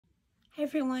Hi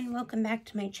everyone, welcome back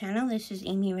to my channel. This is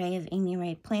Amy Ray of Amy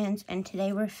Ray Plans, and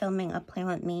today we're filming a plan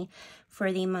with me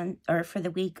for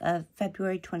the week of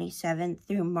February 27th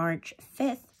through March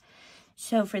 5th.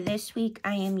 So for this week,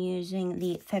 I am using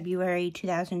the February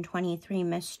 2023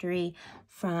 mystery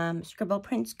from Scribble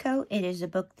Prints Co. It is a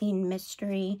book-themed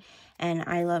mystery, and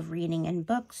I love reading and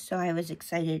books, so I was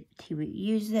excited to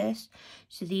use this.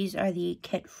 So these are the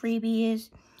kit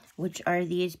freebies, which are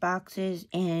these boxes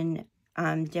in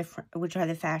which are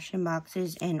the fashion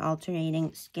boxes in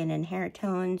alternating skin and hair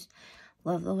tones.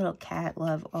 Love the little cat,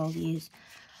 love all these,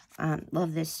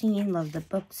 love this scene, love the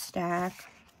book stack.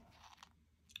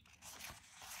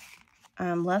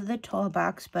 Love the tall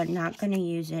box, but not going to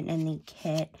use it in the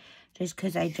kit just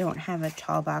because I don't have a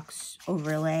tall box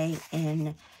overlay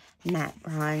in matte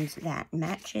bronze that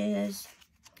matches.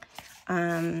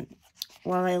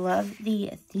 While I love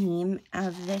the theme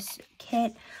of this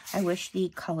kit, I wish the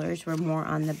colors were more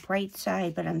on the bright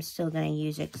side, but I'm still going to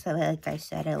use it because, like I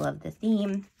said, I love the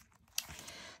theme.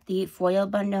 The foil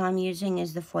bundle I'm using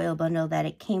is the foil bundle that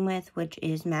it came with, which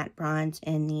is matte bronze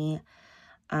in the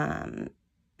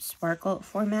sparkle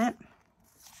format.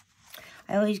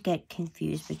 I always get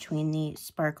confused between the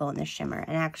sparkle and the shimmer,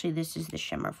 and actually this is the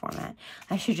shimmer format.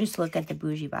 I should just look at the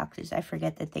bougie boxes. I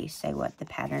forget that they say what the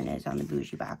pattern is on the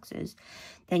bougie boxes.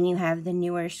 Then you have the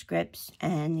newer scripts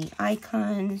and the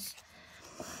icons,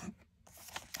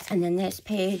 and then this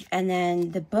page, and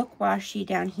then the book washi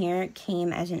down here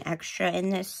came as an extra in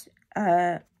this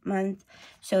month.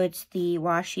 So it's the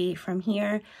washi from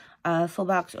here, full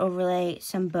box overlay,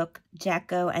 some book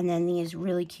deco, and then these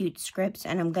really cute scripts.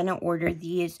 And I'm going to order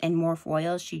these in more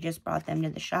foils. She just brought them to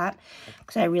the shop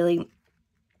because I really,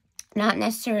 not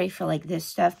necessarily for like this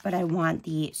stuff, but I want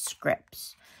the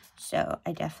scripts. So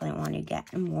I definitely want to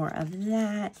get more of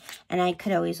that. And I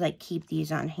could always like keep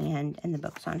these on hand and the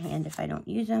books on hand if I don't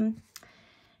use them.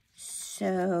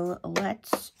 So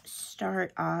let's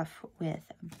start off with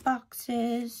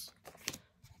boxes.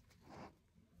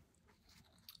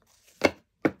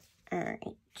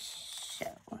 Alright, so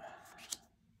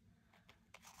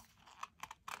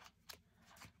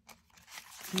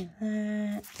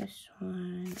that, this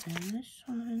one, and this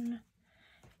one.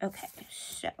 Okay,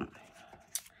 so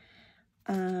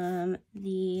I'm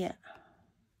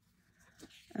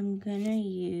gonna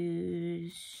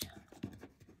use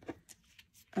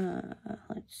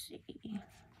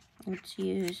let's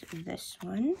use this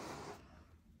one.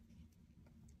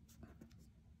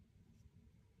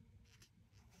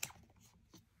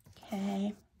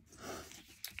 Okay.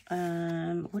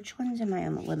 Which ones am I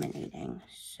eliminating?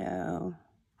 So,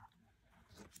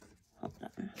 hold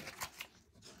on.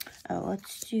 Oh,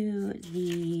 let's do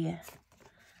the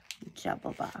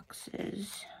double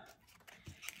boxes.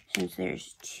 Since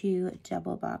there's two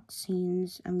double box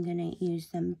scenes, I'm gonna use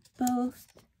them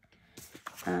both.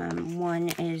 One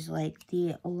is like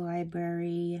the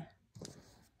library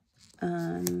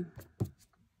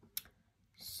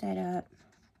setup.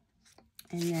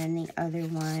 And then the other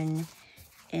one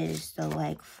is the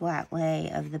like flat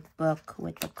lay of the book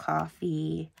with the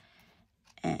coffee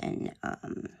and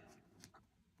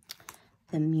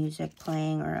the music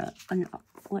playing, or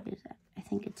what is that? I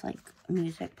think it's like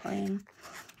music playing.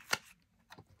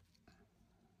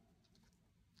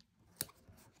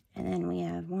 And then we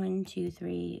have 1, 2,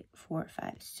 3, 4,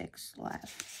 5, 6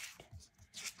 left.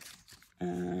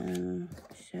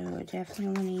 So definitely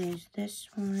want to use this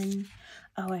one.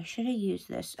 Oh, I should have used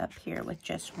this up here with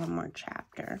just one more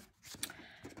chapter.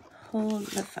 Hold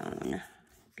the phone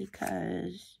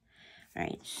because, all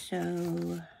right,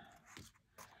 so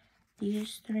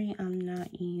these three I'm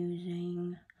not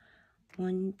using.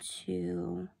 1,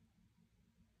 2,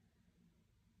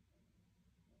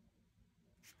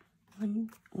 1,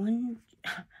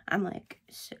 I'm like,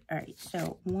 all right,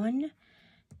 so 1,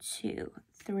 2,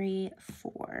 3,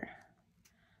 4,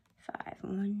 5.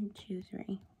 1, 2,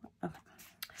 3. Okay.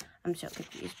 I'm so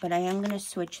confused, but I am going to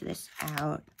switch this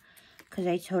out because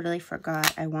I totally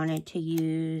forgot I wanted to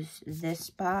use this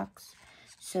box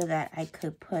so that I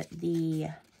could put the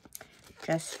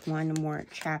just one more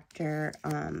chapter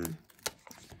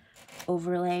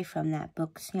overlay from that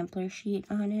book sampler sheet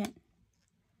on it.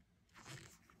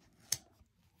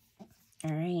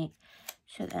 All right,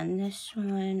 so then this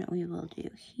one we will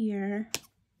do here.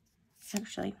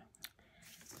 Actually,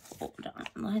 hold on,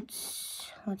 let's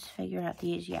figure out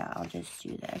these. Yeah, I'll just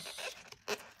do this.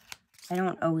 I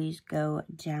don't always go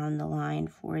down the line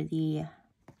for the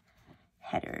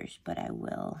headers, but I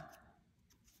will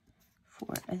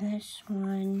for this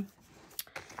one.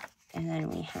 And then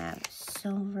we have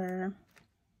silver.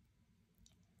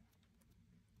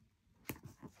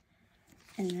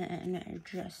 And then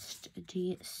just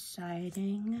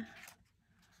deciding,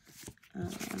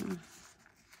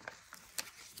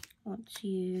 let's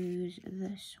use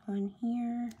this one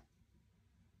here.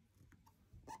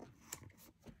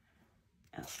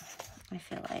 Oh, I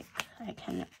feel like I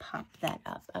can pop that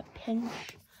up a pinch.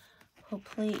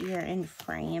 Hopefully you're in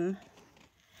frame.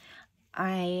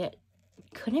 I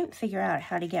couldn't figure out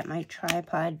how to get my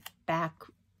tripod back,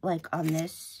 like on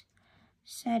this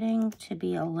setting, to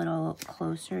be a little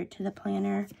closer to the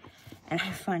planner, and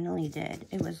I finally did.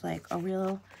 It was like a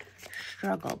real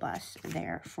struggle bus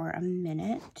there for a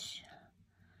minute,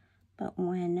 but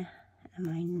when am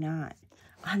I not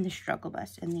on the struggle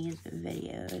bus in these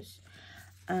videos?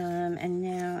 And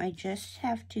now I just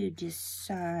have to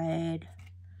decide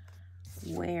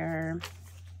where.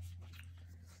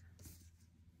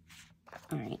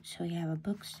 All right, so we have a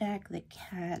book stack, the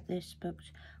cat, this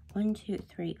book's 1, 2,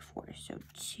 3, 4. So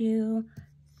 2,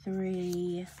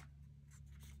 3,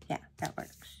 yeah, that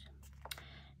works.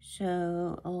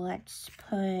 So let's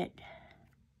put,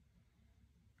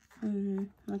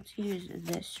 let's use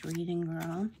this Reading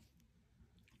Girl.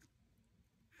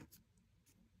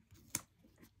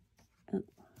 Ooh,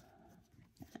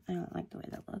 I don't like the way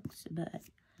that looks, but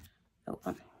oh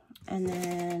well. And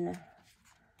then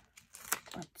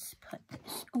let's put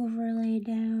this overlay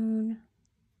down.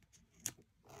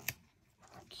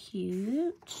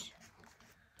 Cute.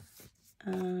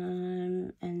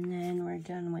 And then we're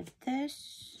done with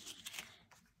this.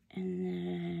 And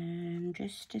then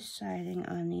just deciding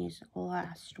on these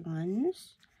last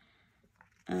ones.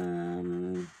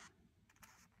 Let's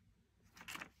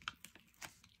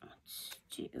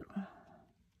do,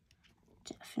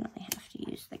 definitely have to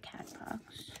use the cat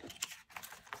box.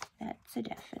 That's a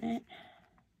definite.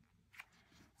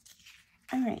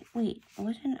 All right, wait,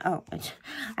 wasn't, oh,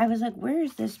 I was like, where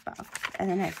is this box? And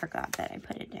then I forgot that I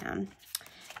put it down.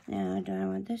 Now, do I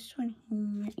want this one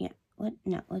here? Yeah,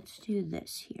 no, let's do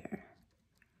this here.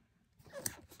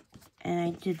 And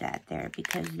I did that there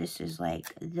because this is like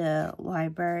the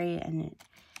library and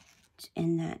it's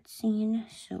in that scene.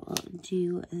 So we'll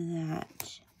do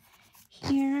that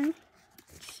here.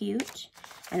 Cute.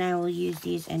 And I will use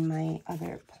these in my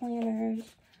other planners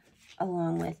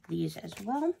along with these as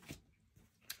well.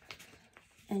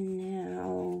 And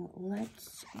now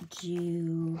let's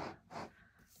do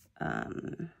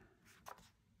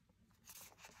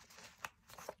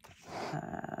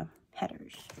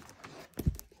headers.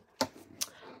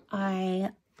 I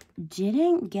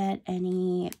didn't get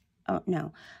any, oh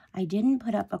no, I didn't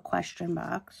put up a question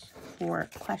box for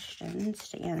questions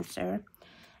to answer.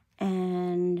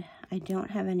 And I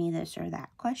don't have any this or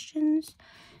that questions.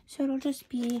 So it'll just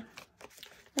be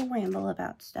a ramble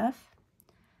about stuff.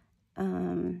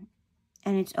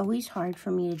 And it's always hard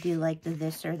for me to do like the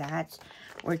this or that,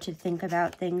 or to think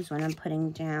about things when I'm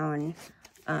putting down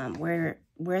where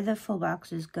the full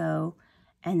boxes go,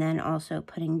 and then also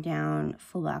putting down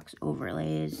full box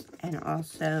overlays and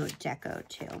also deco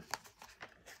too.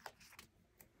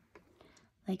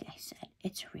 Like I said,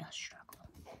 it's a real struggle.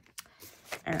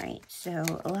 All right, so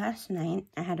last night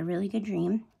I had a really good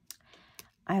dream.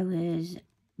 I was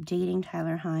dating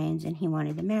Tyler Hines and he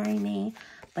wanted to marry me,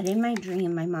 but in my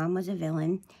dream my mom was a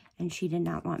villain and she did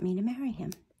not want me to marry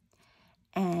him.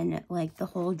 And like the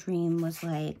whole dream was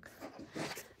like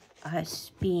us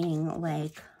being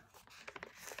like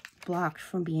blocked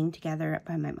from being together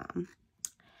by my mom.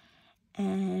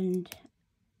 And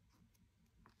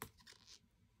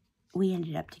we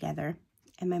ended up together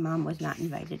and my mom was not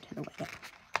invited to the wedding.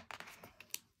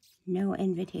 No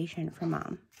invitation from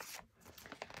mom.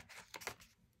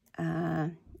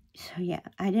 So yeah,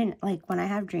 I didn't, like, when I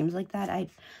have dreams like that,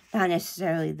 not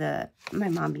necessarily my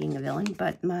mom being a villain,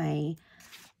 but my,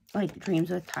 like, dreams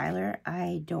with Tyler,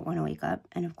 I don't want to wake up.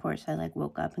 And of course, I, like,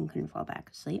 woke up and couldn't fall back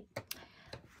asleep.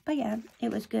 But yeah,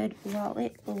 it was good while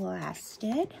it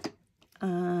lasted.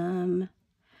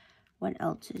 What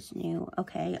else is new?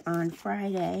 Okay, on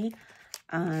Friday,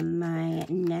 my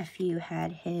nephew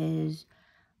had his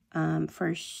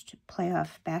first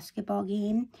playoff basketball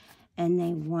game, and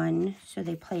they won, so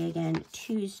they play again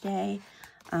Tuesday.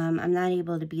 I'm not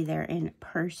able to be there in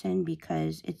person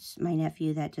because it's my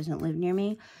nephew that doesn't live near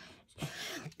me,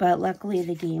 but luckily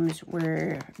the games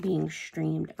were being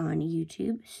streamed on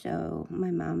YouTube, so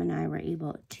my mom and I were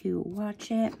able to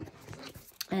watch it,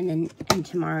 and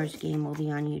tomorrow's game will be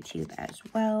on YouTube as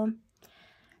well.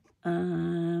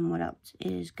 What else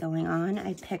is going on?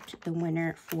 I picked the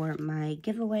winner for my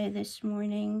giveaway this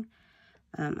morning.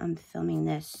 I'm filming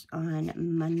this on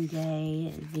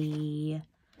Monday the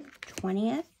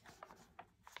 20th.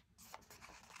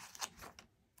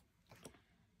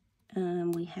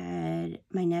 We had,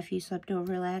 my nephew slept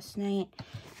over last night,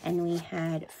 and we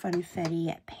had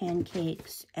funfetti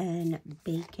pancakes and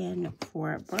bacon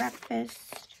for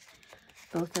breakfast,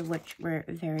 both of which were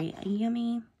very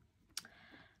yummy.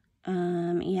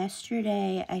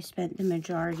 Yesterday, I spent the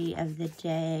majority of the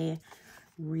day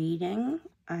reading.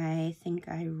 I think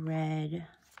I read,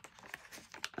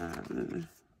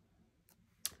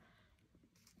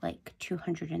 like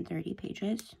 230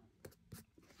 pages.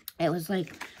 It was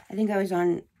like, I think I was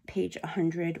on page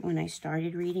 100 when I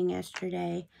started reading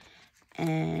yesterday,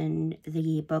 and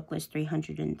the book was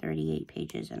 338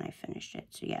 pages, and I finished it.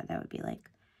 So yeah, that would be like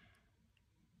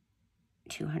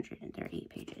 238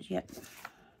 pages. Yep.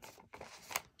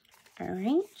 All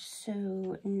right,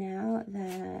 so now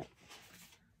that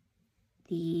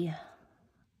the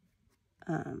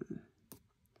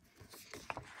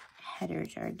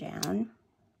headers are down,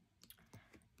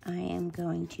 I am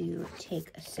going to take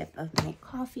a sip of my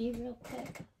coffee real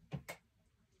quick.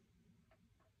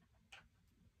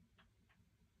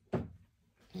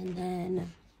 And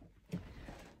then,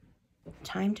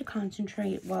 time to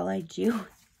concentrate while I do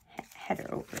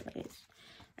header overlays.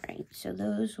 All right, so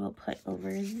those we'll put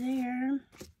over there.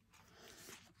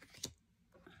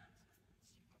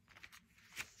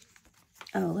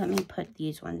 Oh, let me put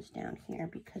these ones down here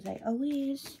because I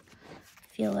always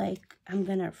feel like I'm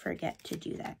gonna forget to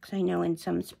do that, because I know in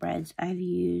some spreads I've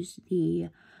used the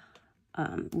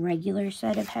regular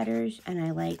set of headers, and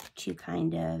I like to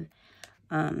kind of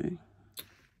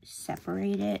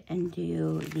separate it and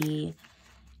do the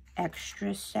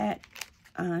extra set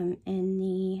in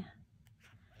the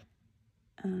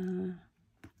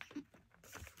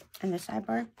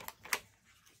sidebar.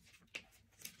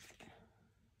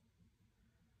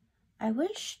 I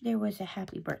wish there was a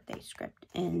happy birthday script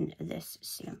in this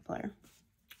sampler,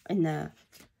 on the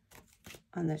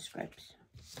scripts.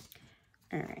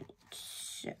 All right,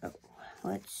 so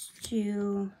let's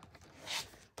do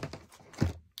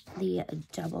the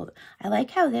double. I like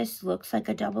how this looks like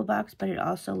a double box, but it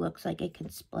also looks like it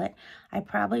could split. I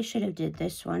probably should have did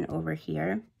this one over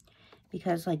here,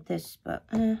 because like this, but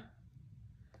I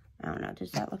don't know, does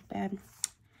that look bad?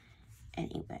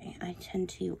 Anyway, I tend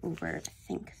to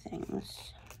overthink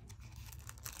things.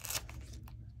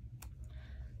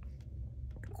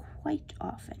 Quite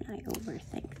often I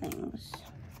overthink things.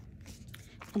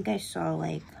 I think I saw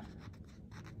like,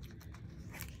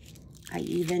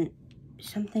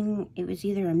 it was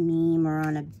either a meme or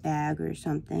on a bag or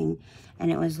something, and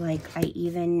it was like, I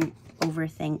even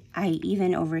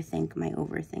overthink my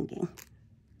overthinking.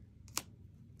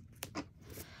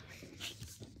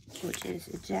 Which is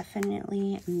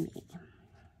definitely me.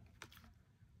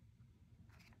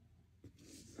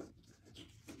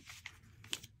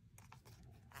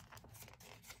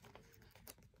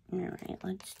 All right,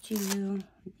 let's do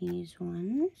these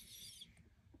ones.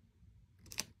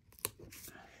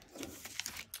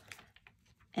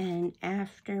 And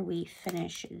after we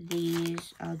finish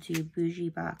these, I'll do bougie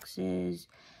boxes,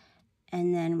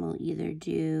 and then we'll either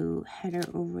do header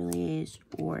overlays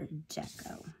or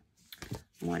deco.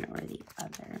 One or the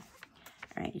other.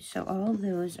 All right, so all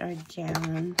those are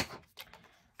down.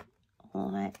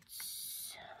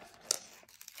 Let's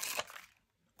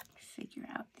figure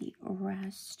out the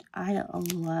rest. I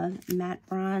love matte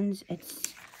bronze.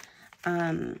 It's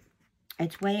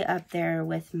way up there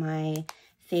with my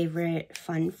favorite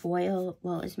fun foil.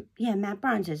 Well, matte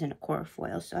bronze isn't a core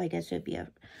foil, so I guess it would be a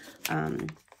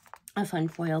fun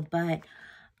foil, but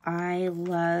I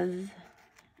love.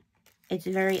 It's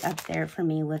very up there for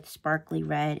me with sparkly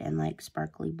red and like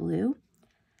sparkly blue.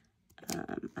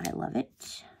 I love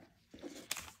it.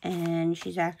 And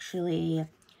she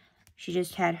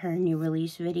just had her new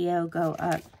release video go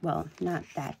up. Well, not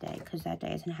that day, because that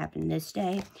day hasn't happened this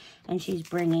day. And she's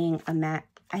bringing a matte,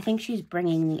 I think she's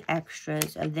bringing the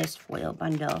extras of this foil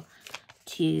bundle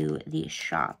to the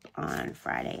shop on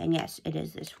Friday. And yes, it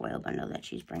is this foil bundle that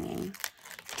she's bringing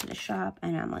to the shop.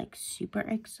 And I'm like super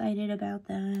excited about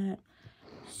that.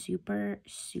 Super,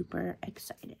 super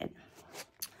excited.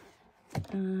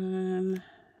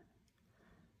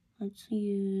 Let's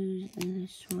use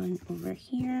this one over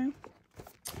here.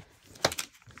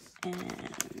 And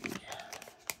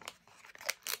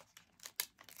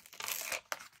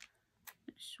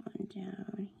this one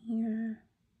down here.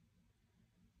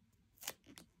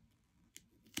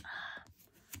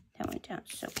 That went down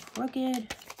so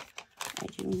crooked. I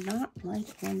do not like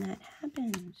when that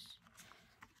happens.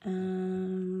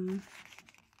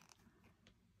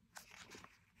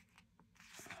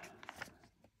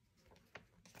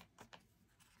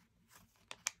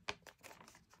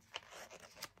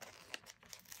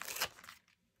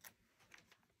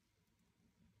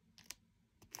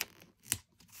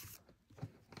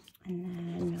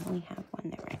 And then we have one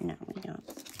there right now. We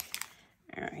don't.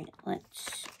 All right,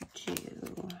 let's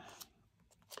do.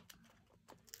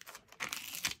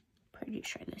 Pretty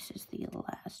sure this is the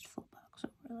last full box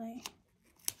overlay.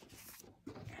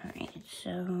 All right,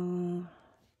 so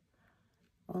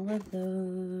all of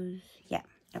those. Yeah.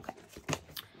 Okay.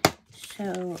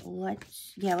 So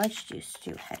let's just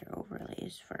do header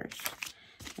overlays first.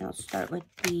 And I'll start with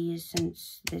these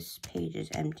since this page is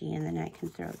empty, and then I can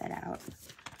throw that out.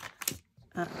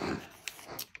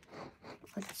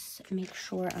 Let's make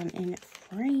sure I'm in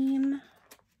frame.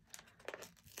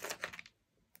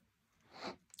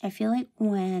 I feel like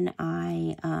when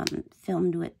I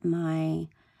filmed with my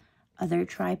other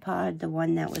tripod, the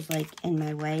one that was like in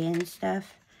my way and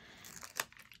stuff,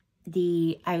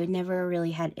 I would never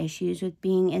really had issues with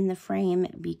being in the frame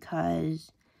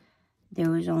because there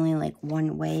was only like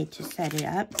one way to set it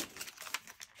up.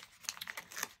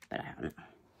 But I don't know.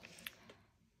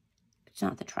 It's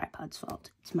not the tripod's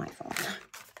fault. It's my fault.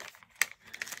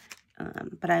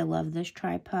 But I love this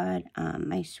tripod.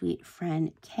 My sweet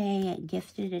friend Kay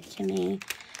gifted it to me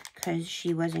because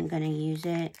she wasn't going to use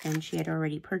it and she had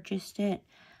already purchased it.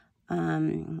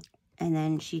 And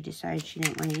then she decided she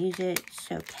didn't want to use it.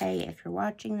 So Kay, if you're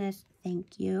watching this,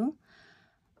 thank you.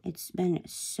 It's been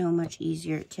so much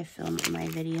easier to film my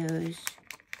videos.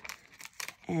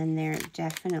 And they're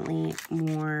definitely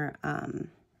more,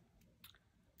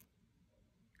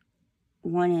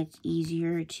 one, it's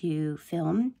easier to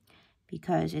film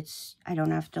because I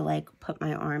don't have to like put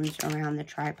my arms around the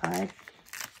tripod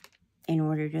in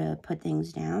order to put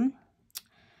things down.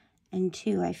 And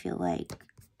two, I feel like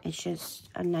it's just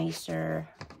a nicer,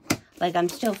 like I'm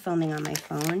still filming on my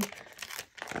phone.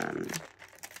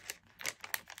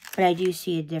 But I do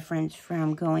see a difference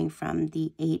from going from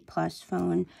the 8 Plus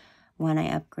phone when I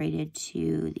upgraded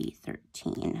to the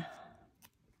 13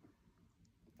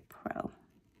 Pro.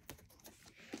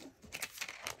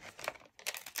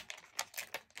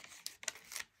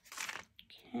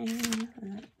 Okay,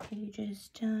 that page is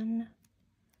done.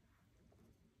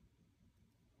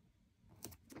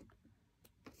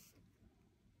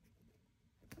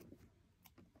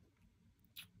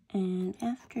 And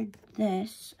after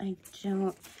this, I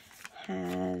don't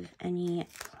have any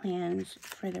plans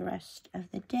for the rest of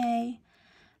the day.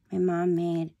 My mom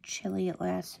made chili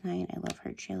last night. I love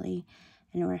her chili.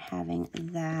 And we're having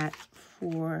that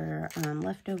for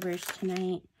leftovers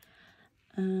tonight.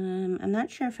 I'm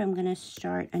not sure if I'm going to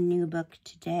start a new book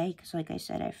today. Because like I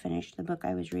said, I finished the book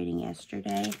I was reading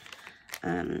yesterday.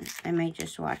 I might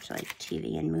just watch like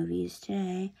TV and movies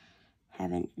today.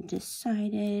 Haven't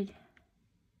decided.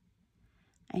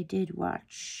 I did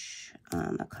watch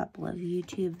a couple of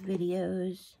YouTube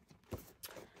videos.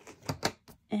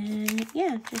 And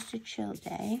yeah, just a chill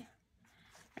day.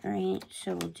 Alright,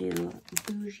 so we'll do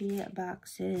bougie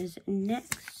boxes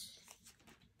next.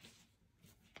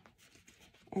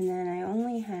 And then I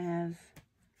only have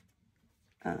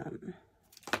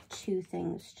 2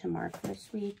 things to mark this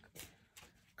week.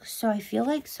 So I feel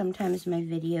like sometimes my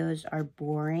videos are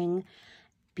boring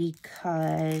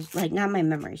because, like, not my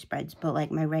memory spreads, but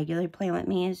like my regular Play With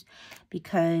Me's,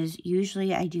 because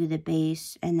usually I do the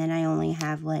base and then I only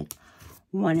have like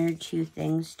 1 or 2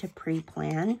 things to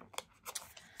pre-plan.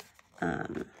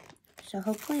 So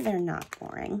hopefully they're not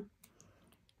boring.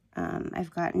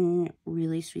 I've gotten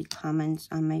really sweet comments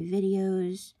on my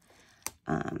videos.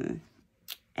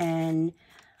 And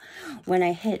when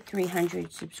I hit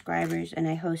 300 subscribers and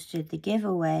I hosted the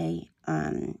giveaway,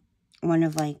 one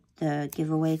of like the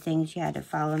giveaway things, you had to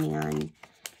follow me on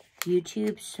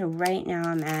YouTube. So right now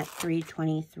I'm at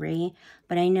 323,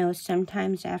 but I know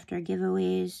sometimes after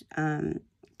giveaways,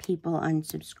 people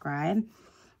unsubscribe,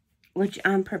 which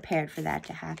I'm prepared for that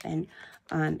to happen.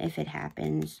 If it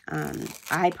happens,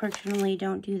 I personally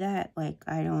don't do that. Like,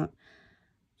 I don't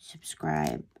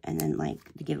subscribe and then like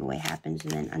the giveaway happens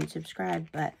and then unsubscribe,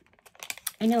 but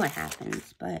I know it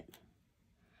happens. But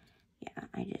yeah,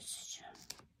 I just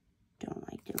don't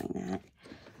like doing that.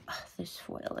 Oh, this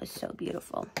foil is so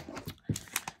beautiful.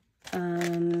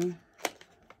 And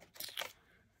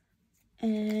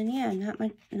yeah, not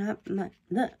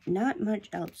much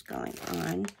else going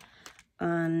on.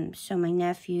 So my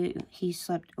nephew, he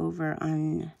slept over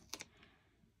on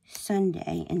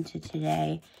Sunday into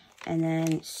today, and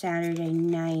then Saturday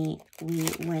night we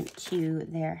went to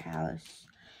their house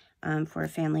for a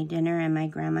family dinner, and my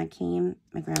grandma came.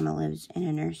 My grandma lives in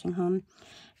a nursing home,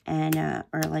 and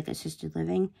or like assisted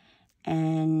living,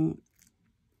 and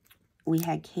we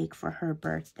had cake for her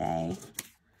birthday,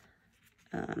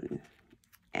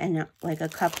 and like a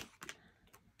cup.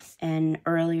 And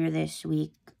earlier this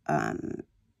week,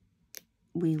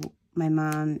 we my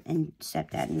mom and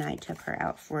stepdad and I took her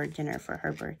out for dinner for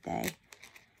her birthday.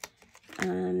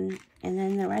 And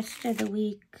then the rest of the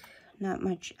week, not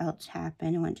much else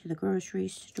happened. I went to the grocery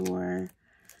store.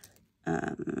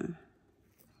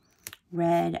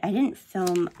 Read. I didn't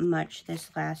film much this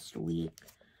last week.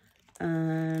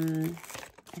 I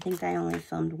think I only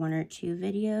filmed 1 or 2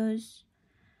 videos.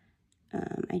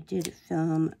 I did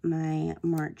film my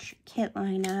March kit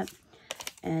lineup,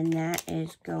 and that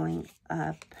is going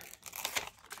up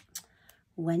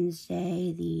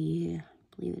Wednesday, I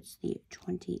believe it's the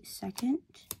 22nd.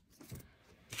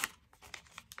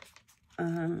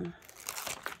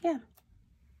 Yeah.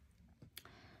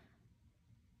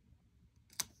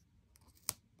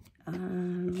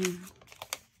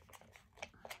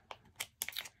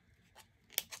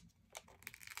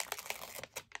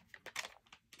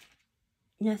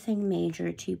 Nothing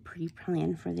major to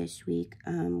pre-plan for this week.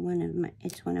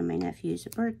 It's one of my nephew's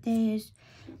birthdays,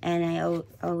 and I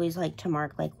always like to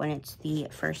mark like when it's the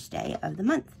first day of the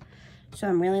month. So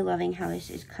I'm really loving how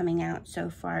this is coming out so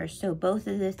far. So both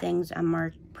of the things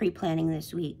I'm pre-planning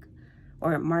this week,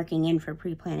 or marking in for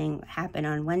pre-planning, happen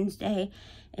on Wednesday.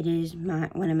 It is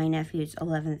one of my nephew's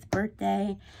 11th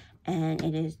birthday, and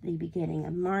it is the beginning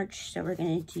of March. So we're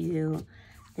going to do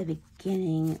the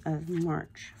beginning of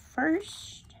March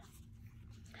 1st.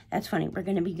 That's funny. We're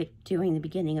going to be doing the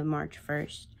beginning of March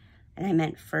 1st. And I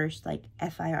meant first, like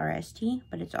F-I-R-S-T,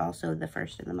 but it's also the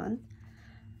first of the month.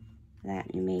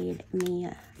 That made me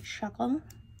chuckle.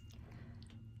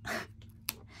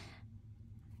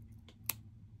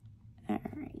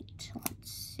 Alright,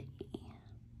 let's see.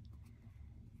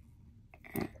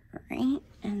 Alright,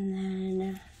 and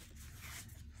then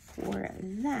for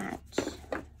that,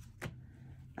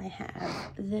 I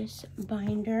have this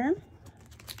binder,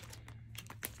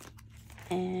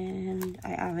 and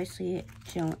I obviously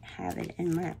don't have it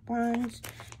in matte bronze,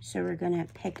 so we're gonna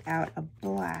pick out a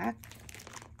black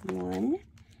one,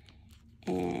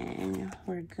 and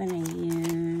we're gonna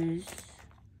use,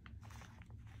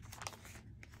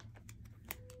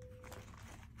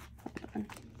 hold on,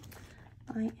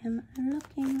 I am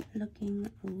looking.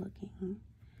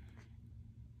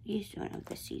 These don't have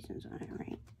the seasons on it,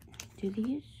 right? Do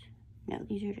these? No,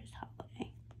 these are just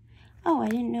holiday. Oh, I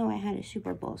didn't know I had a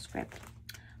Super Bowl script.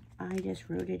 I just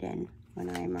wrote it in when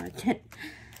I marked it.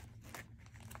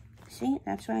 See,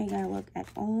 that's why you gotta look at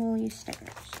all these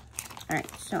stickers. All right,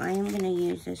 so I am gonna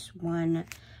use this one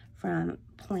from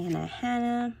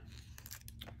Plannahannah.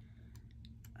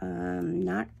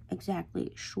 Not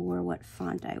exactly sure what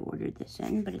font I ordered this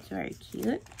in, but it's very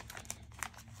cute.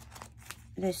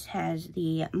 This has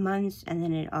the months, and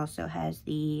then it also has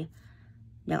the,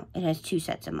 no, it has 2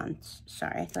 sets of months.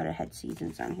 Sorry, I thought it had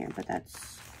seasons on here, but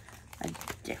that's a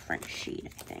different sheet,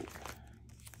 I think.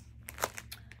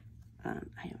 I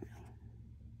don't know.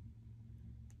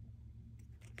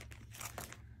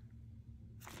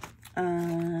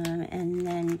 And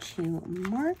then to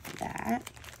mark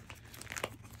that,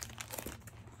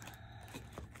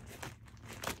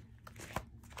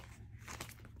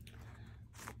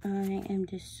 I am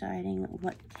deciding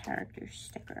what character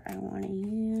sticker I want to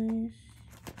use.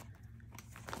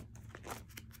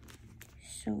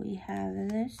 So we have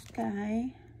this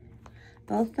guy.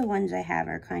 Both the ones I have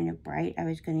are kind of bright. I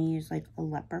was going to use like a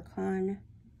leprechaun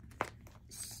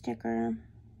sticker.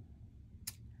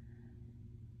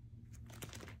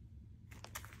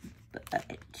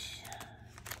 But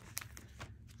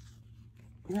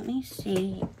let me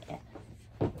see if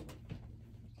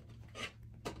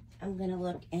I'm going to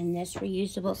look in this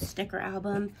reusable sticker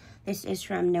album. This is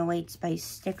from No White Spice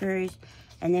Stickers,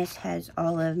 and this has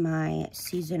all of my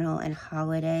seasonal and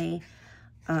holiday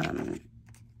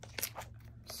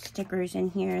stickers in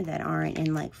here that aren't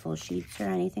in like full sheets or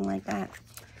anything like that.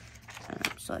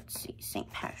 So let's see, St.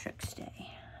 Patrick's Day,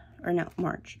 or no,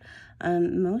 March.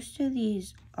 Most of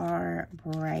these are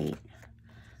bright,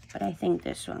 but I think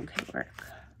this one could work.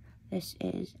 This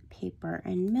is Paper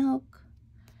and Milk.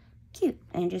 Cute,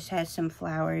 and it just has some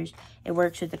flowers. It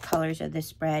works with the colors of the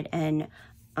spread, and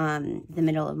the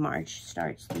middle of March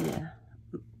starts the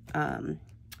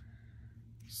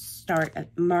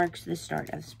marks the start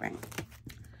of spring.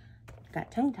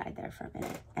 Got tongue-tied there for a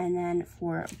minute. And then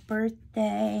for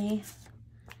birthday,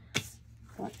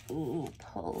 let me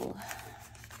pull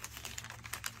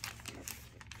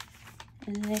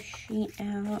this sheet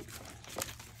out,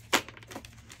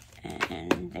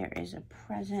 and there is a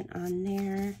present on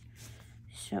there.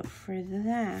 So for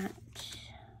that,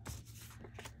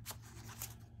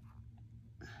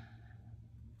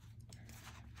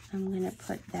 I'm going to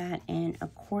put that in a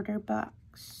quarter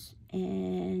box,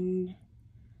 and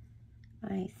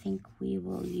I think we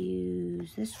will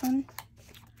use this one.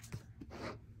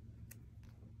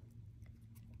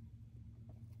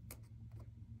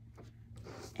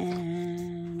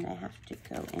 And I have to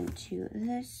go into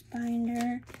this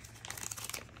binder.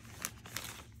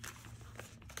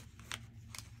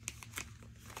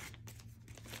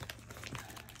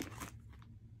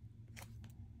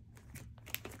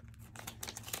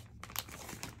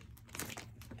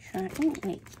 Oh,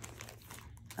 wait.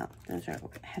 Oh, those are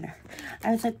header.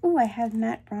 I was like, oh, I have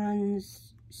Matt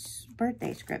Braun's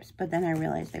birthday scripts, but then I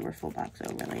realized they were full box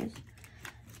overlays.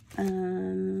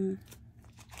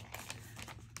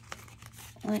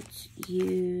 Let's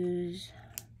use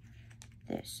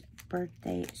this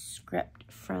birthday script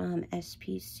from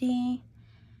SPC,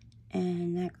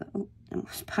 and that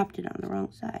almost popped it on the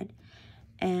wrong side,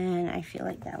 and I feel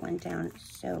like that went down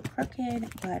so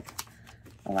crooked, but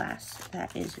alas,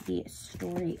 that is the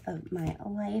story of my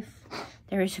life.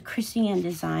 There is a Christian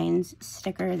Designs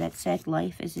sticker that said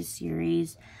life is a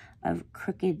series of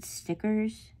crooked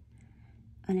stickers,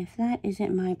 and if that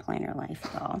isn't my planner life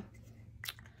at all.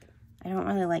 I don't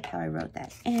really like how I wrote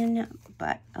that in,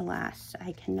 but alas,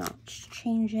 I cannot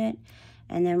change it.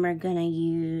 And then we're gonna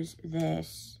use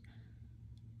this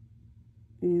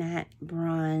Matte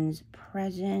Bronze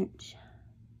Present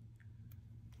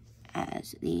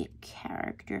as the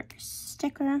character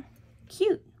sticker.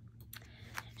 Cute.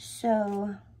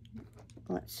 So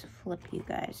let's flip you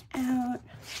guys out.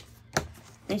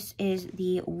 This is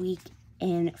the week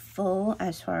in full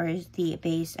as far as the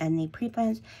base and the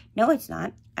pre-plans. No, it's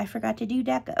not. I forgot to do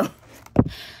deco.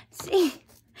 See,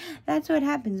 that's what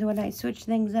happens when I switch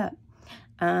things up.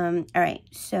 All right,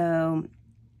 so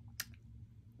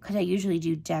because I usually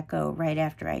do deco right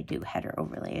after I do header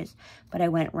overlays, but I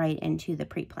went right into the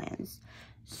pre-plans.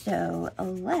 So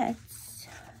let's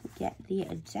get the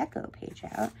deco page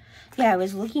out. Yeah, I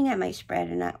was looking at my spread,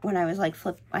 and when I was like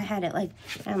I had it like,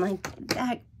 and I'm like,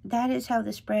 that is how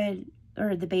the spread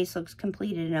or the base looks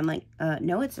completed, and I'm like,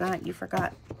 no, it's not. You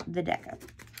forgot the deco.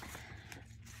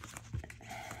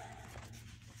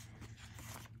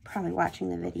 Probably watching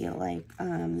the video like,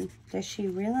 does she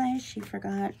realize she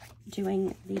forgot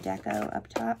doing the deco up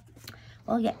top?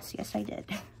 Well, yes, I did.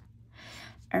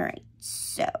 All right,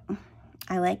 so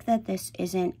I like that this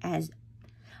isn't as,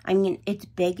 I mean, it's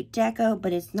big deco,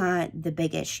 but it's not the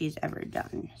biggest she's ever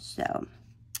done. So,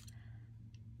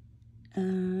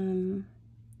 and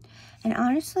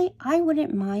honestly, I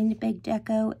wouldn't mind big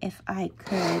deco if I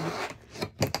could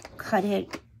cut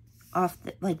it off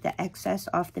the, like the excess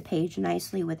off the page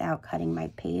nicely without cutting my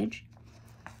page.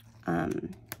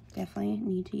 Definitely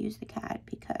need to use the cat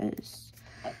because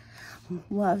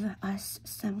love us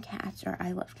some cats, or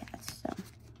I love cats. So,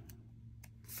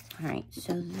 all right,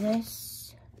 so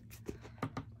this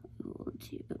we'll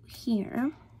do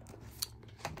here.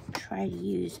 Try to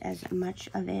use as much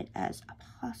of it as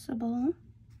possible.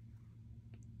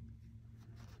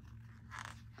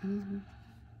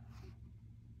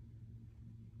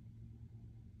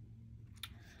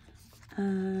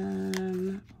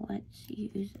 Let's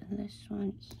use this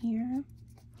one here.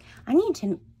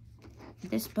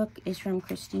 This book is from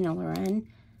Christina Lauren.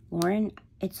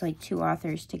 It's like 2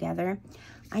 authors together.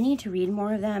 I need to read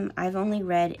more of them. I've only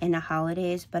read In the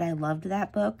Holidays, but I loved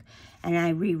that book, and I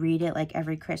reread it like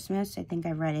every Christmas. I think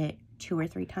I've read it 2 or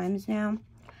 3 times now.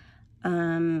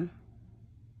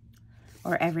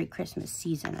 Or every Christmas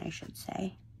season, I should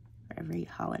say, or every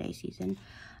holiday season.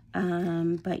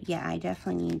 But yeah, I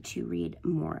definitely need to read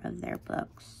more of their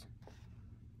books.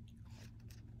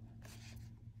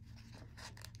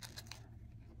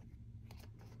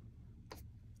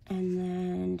 And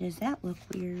then, does that look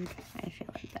weird? I feel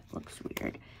like that looks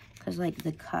weird, because like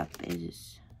the cup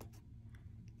is,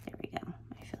 there we go.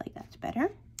 I feel like that's better.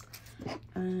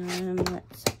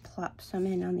 Let's plop some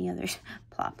in on the other,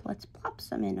 let's plop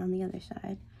some in on the other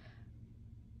side.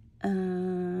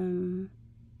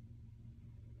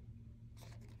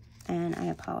 And I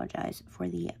apologize for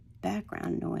the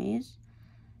background noise.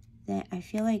 That I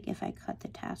feel like if I cut the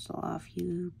tassel off,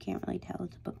 you can't really tell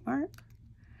it's a bookmark.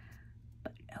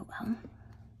 But oh well.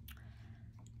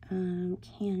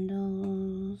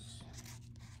 Candles.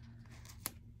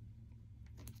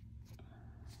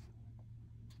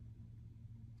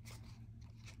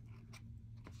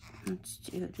 Let's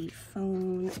do the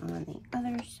phone on the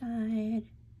other side.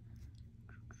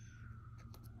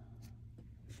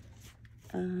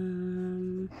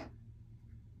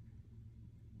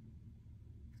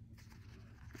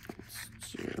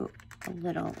 Let's do a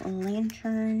little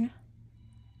lantern.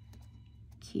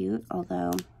 Cute,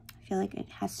 although I feel like it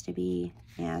has to be,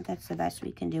 yeah, that's the best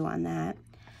we can do on that.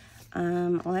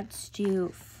 Let's do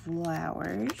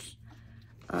flowers.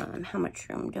 How much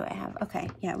room do I have? Okay,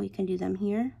 yeah, we can do them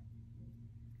here.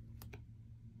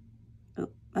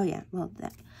 Oh yeah, well,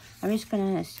 I'm just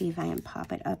gonna see if I can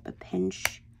pop it up a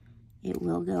pinch. It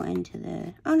will go into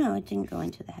the, oh no, it didn't go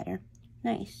into the header.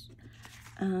 Nice.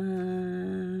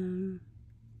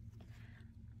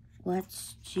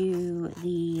 Let's do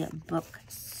the book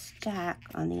stack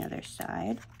on the other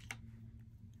side.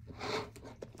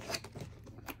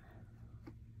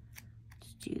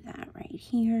 Let's do that right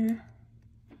here.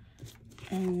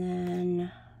 And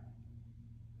then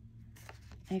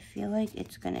I feel like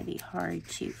it's going to be hard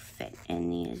to fit in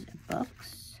these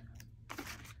books.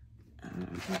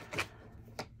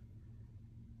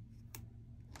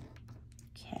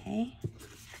 Okay.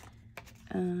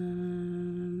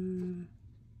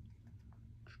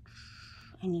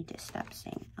 I need to stop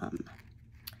saying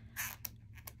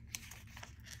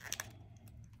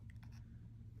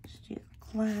Let's do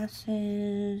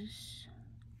glasses.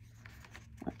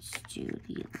 Let's do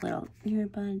the little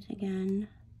earbuds again.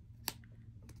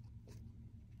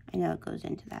 I know it goes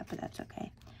into that, but that's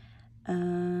okay.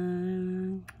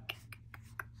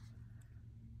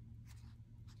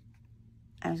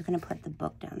 I was going to put the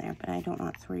book down there, but I don't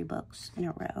want 3 books in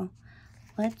a row.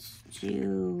 Let's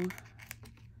do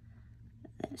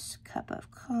this cup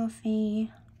of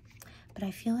coffee. But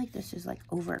I feel like this is like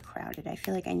overcrowded. I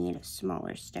feel like I need a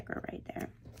smaller sticker right there.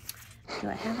 Do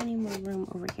I have any more room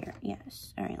over here?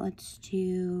 Yes. All right, let's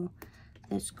do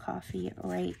this coffee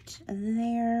right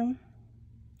there.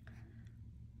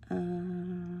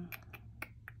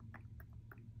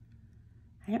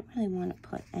 I don't really want to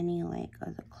put any like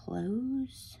of the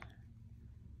clothes.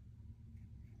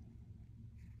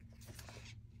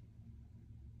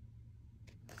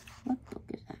 What book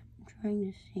is that? I'm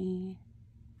trying to see.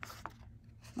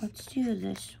 Let's do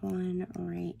this one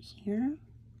right here.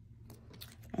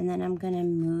 And then I'm going to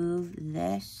move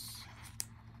this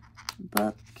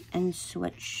book and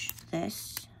switch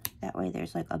this. That way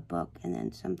there's like a book and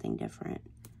then something different.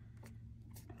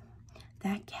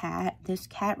 That cat, this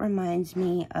cat reminds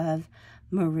me of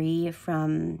Marie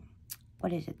from,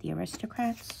 what is it, The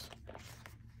Aristocrats?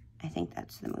 I think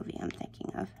that's the movie I'm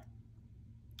thinking of.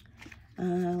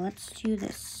 Let's do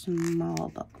this small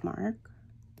bookmark.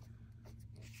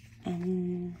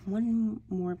 And one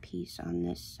more piece on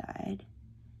this side.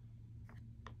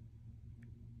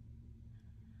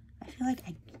 I feel like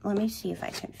let me see if I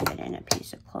can fit in a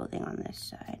piece of clothing on this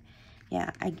side.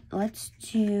 Yeah, let's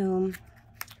do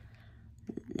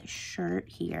the shirt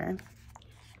here.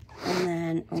 And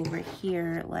then over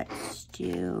here, let's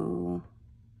do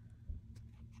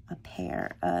a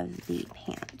pair of the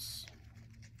pants.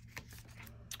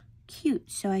 Cute.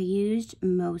 So I used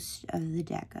most of the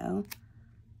deco.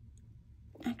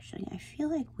 Actually, I feel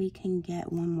like we can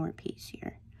get one more piece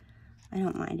here. I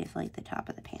don't mind if like the top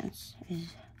of the pants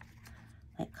is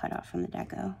like cut off from the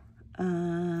deco.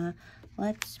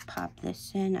 Let's pop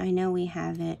this in. I know we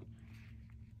have it.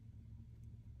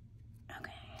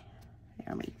 Okay,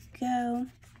 there we go.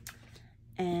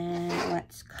 And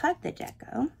let's cut the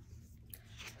deco.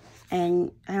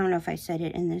 And I don't know if I said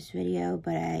it in this video,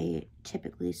 but I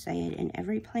typically say it in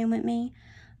every Plan With Me.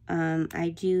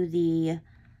 I do the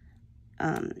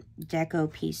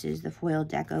deco pieces, the foil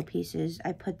deco pieces.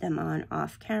 I put them on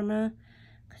off camera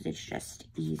because it's just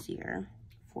easier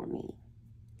for me.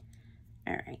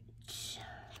 All right.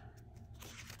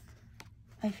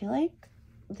 I feel like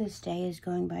this day is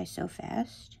going by so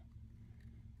fast.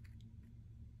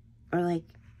 Or like,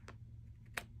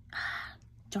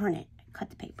 darn it, I cut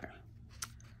the paper.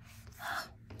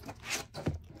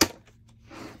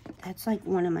 That's like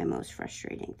one of my most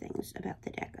frustrating things about the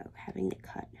deco, having to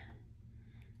cut it.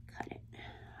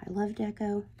 I love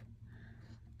deco,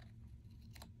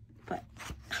 but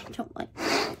I don't like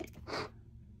it.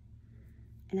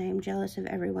 And I am jealous of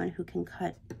everyone who can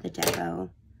cut the deco,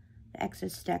 the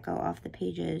excess deco off the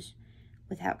pages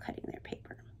without cutting their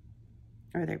paper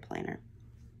or their planner.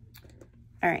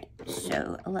 All right,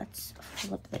 so let's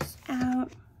flip this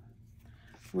out.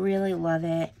 Really love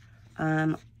it.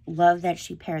 Love that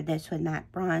she paired this with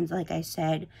matte bronze. Like I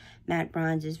said, matte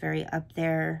bronze is very up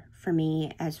there for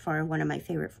me as far as one of my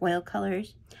favorite foil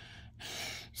colors.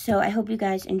 So I hope you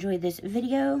guys enjoyed this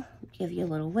video. Give you a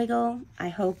little wiggle. I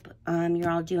hope you're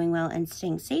all doing well and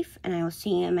staying safe, and I will see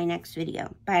you in my next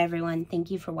video. Bye everyone. Thank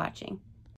you for watching.